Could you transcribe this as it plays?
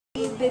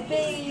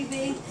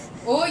baby.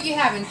 Oh, you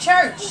having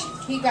church.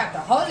 He got the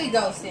Holy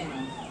Ghost in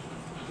him.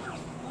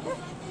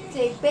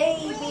 Say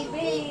baby,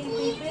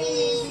 baby,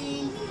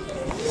 baby.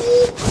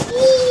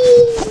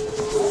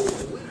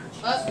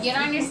 Up, get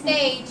on your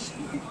stage.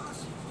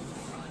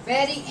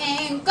 Ready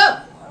and go.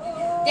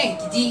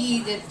 Thank you,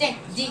 Jesus. Thank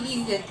you,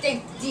 Jesus.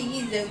 Thank you,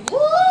 Jesus.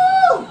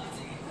 Woo!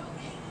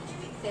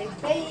 Say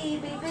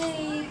baby,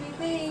 baby,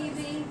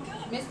 baby.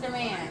 Mr.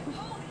 Man.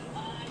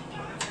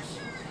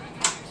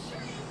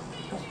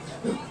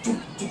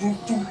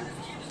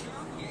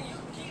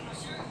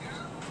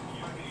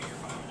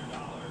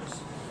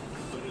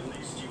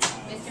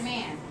 Mr.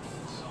 Man.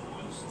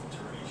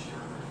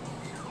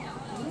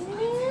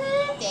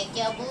 Take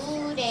your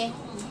booty.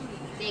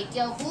 Take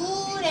your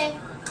booty.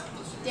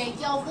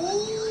 Take your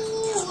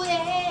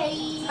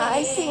booty.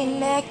 I see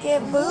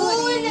naked Ooh,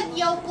 booty. look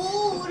your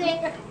booty.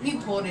 You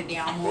pulled it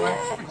down more.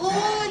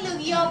 Ooh,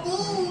 look your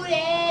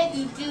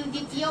booty. Do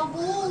your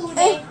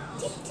booty.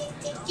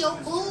 Tick your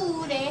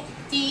booty.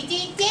 Tick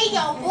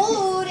your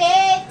booty.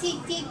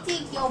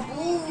 Tick your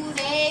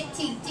booty.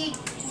 Tick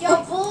your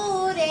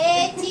booty.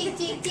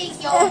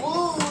 Tick your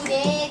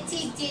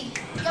booty. Tick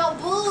your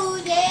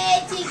booty.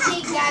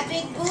 Tick got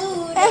big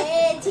booty.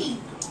 Tick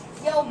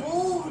your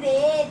booty.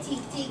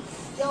 Tick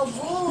your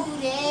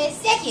booty.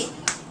 Second.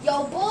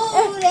 Your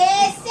booty.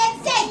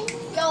 Sick.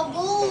 Your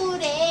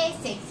booty.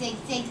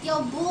 Sick.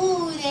 Your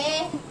booty.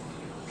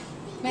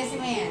 Messy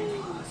Man.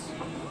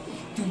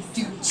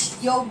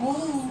 Your booty, your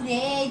booty,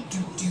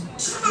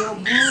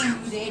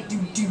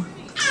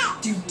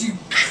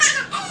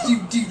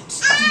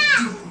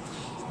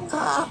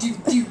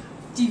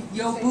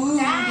 your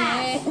booty.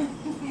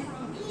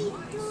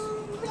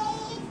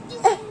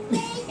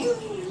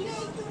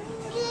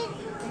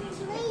 Your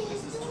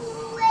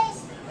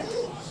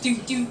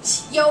booty,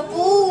 your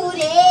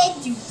booty,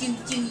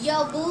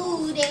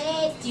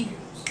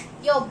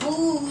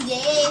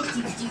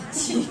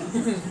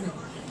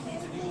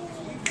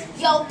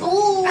 your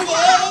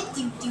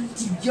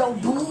booty, your booty, your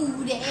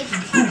booty.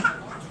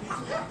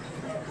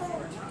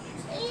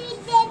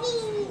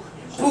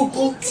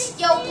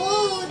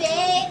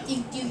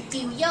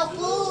 Your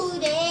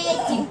booty,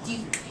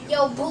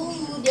 your booty, your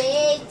booty,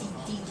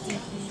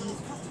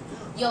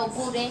 your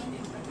booty.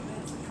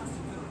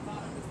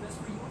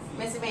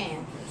 Mr.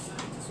 Man,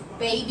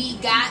 baby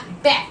got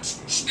back.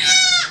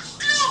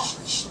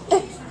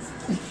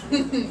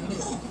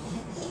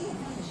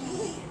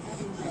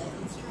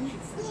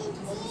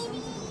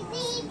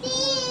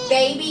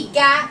 Baby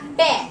got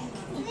back.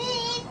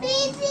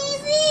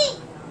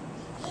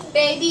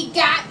 Baby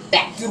got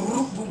back.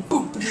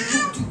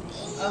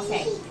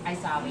 Okay, I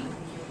saw it.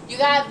 You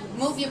gotta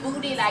move your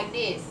booty like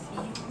this.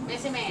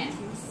 Mr. Man,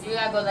 you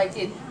gotta go like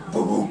this.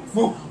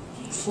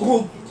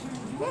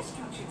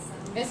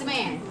 Mr.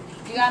 Man,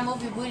 you gotta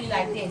move your booty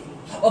like this.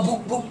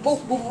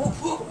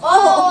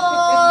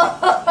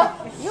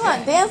 Oh! You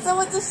want Dancing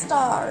with the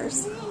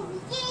Stars.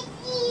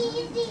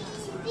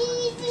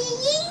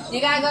 You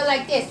gotta go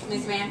like this,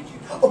 Mr. Man.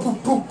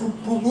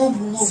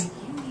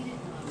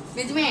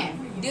 Mr.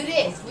 Man, do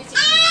this.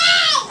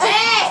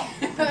 Hey!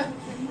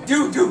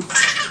 Do.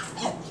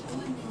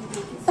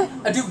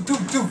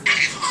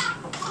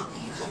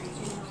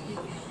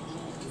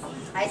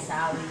 I'm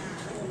sorry.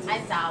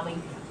 I'm sorry.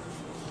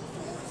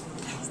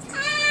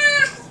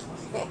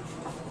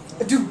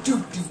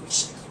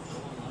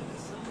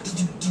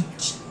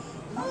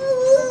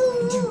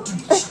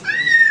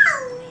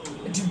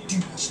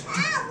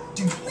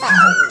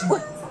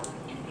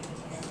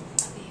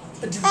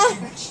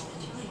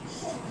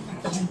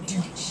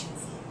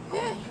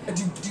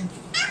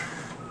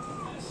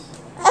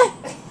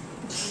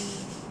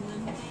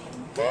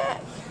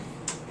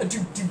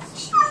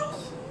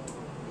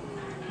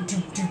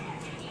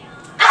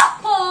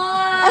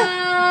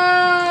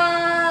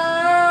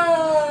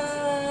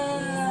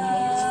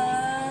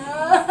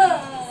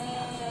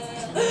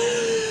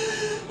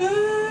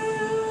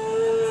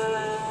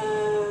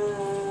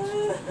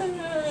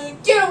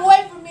 Get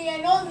away from me,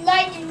 I don't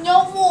like you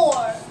no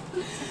more.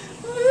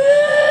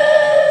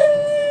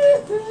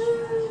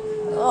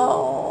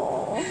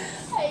 Oh.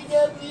 I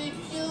love you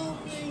too,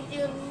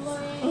 Mr.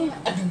 Man.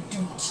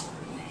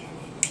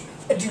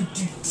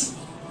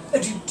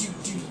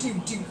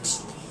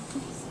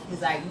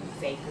 He's like, you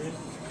faker.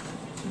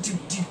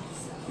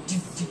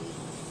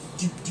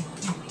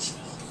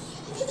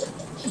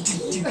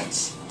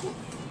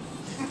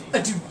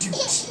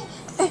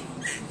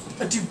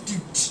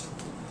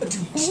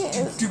 He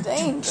is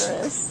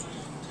dangerous.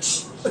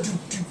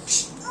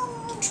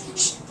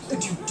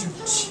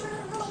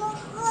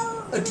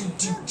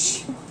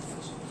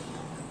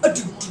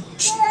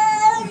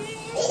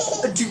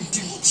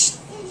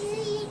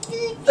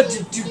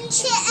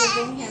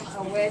 Giving him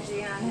a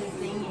wedgie on his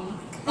thingy.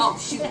 Oh,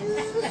 shoot.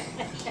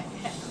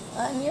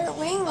 On your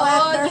wing Oh,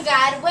 flapper. you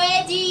got a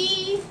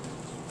wedgie.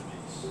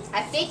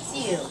 I fix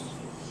you.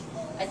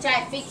 I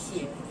try to fix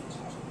you.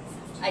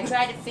 I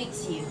try to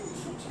fix you.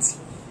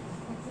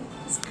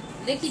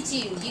 Look at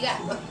you. You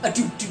got.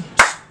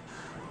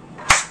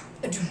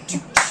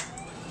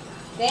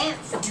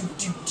 Dance.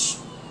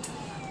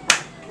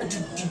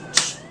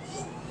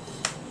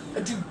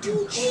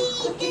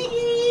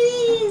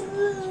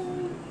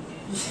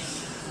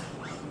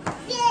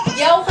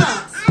 Yo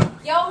humps.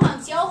 Yo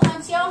humps. Yo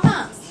humps. Yo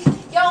humps.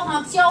 Yo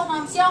humps. Yo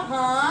humps. Yo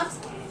humps.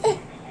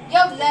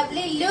 Yo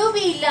lovely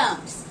looby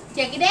lumps.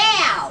 Check it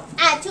out.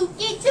 I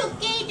tookie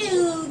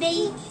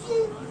doody.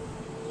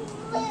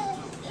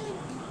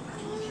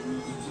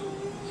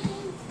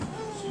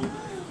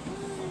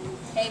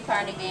 Hey,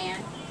 party man.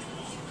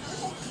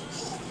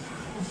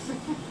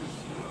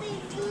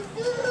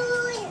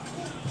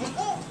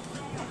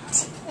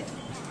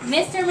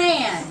 Mr.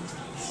 Man,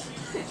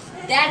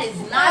 that is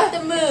not the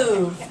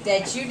move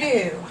that you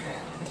do.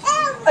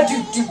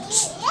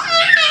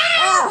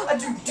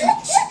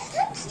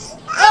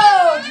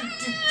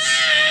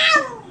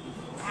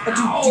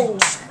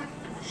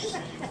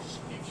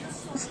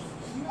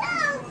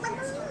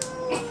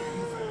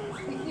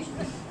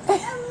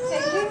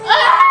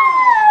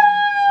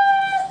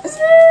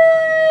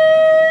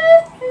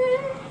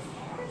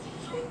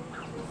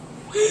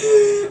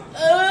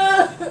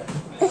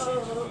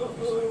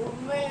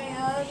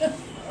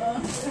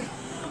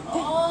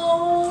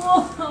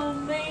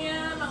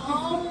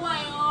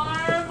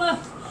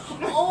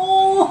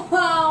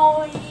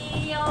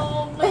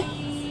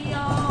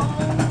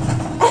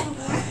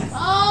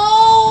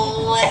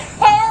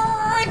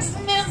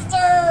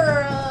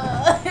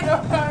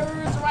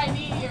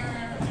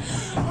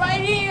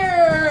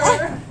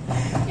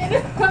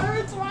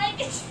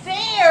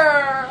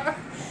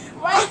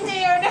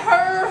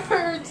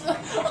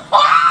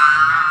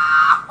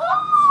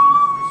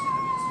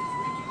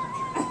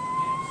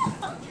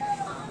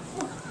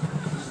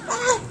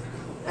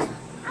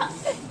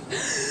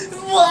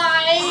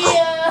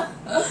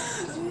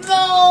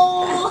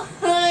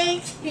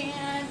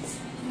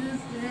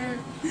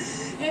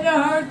 It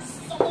hurts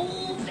so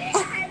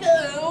bad.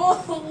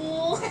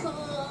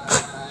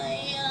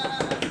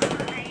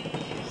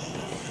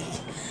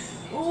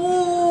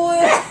 Oh,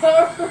 it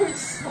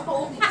hurts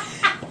so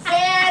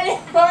bad. It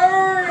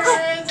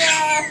hurts.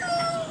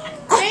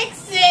 Fix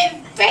it.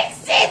 Fix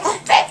it.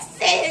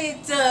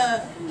 Fix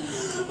it.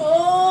 Oh,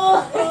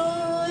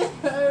 it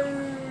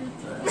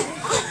hurts.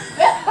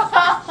 It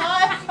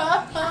hurts.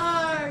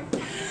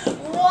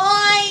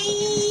 Why?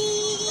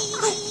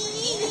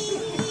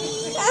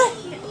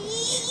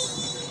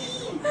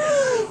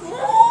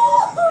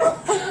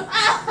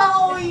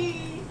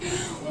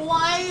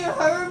 Why you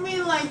hurt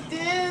me like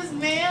this,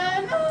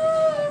 man?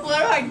 What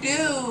do I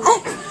do?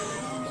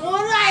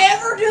 What did I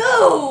ever do?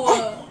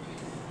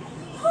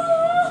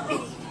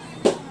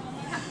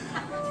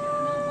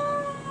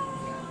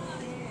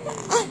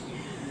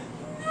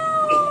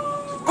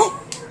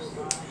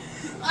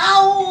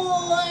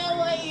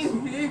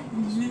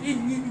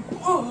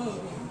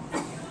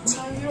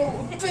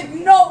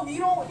 No, you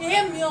don't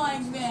hit me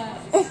like that.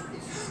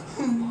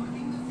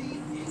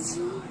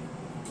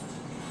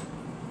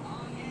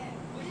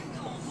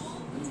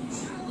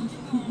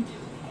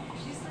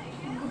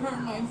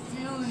 Hurt my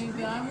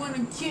feelings. I want a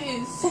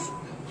kiss.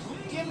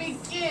 Give me a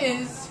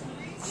kiss.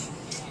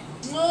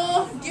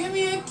 Oh, give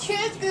me a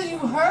kiss because you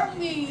hurt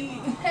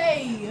me.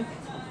 Hey.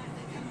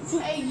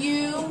 Hey,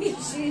 you.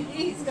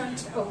 He's gonna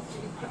choke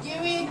you.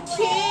 Give me a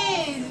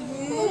kiss.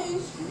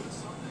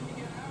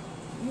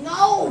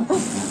 No.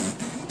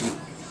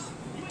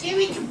 Give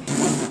me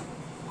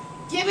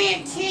a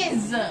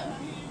kiss.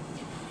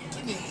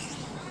 Give me.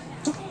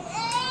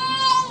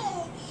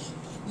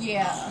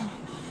 Yeah.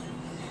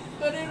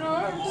 But it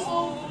hurts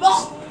so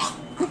much.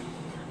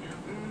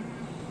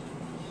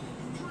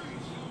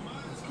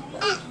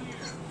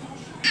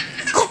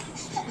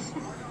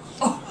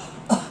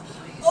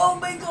 Oh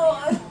my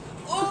God.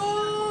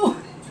 Oh.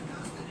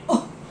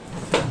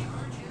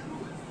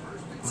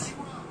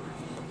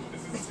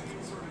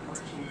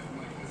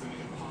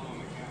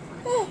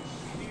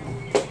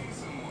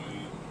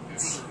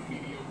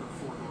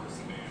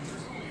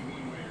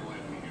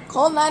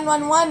 Call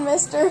 911,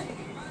 mister.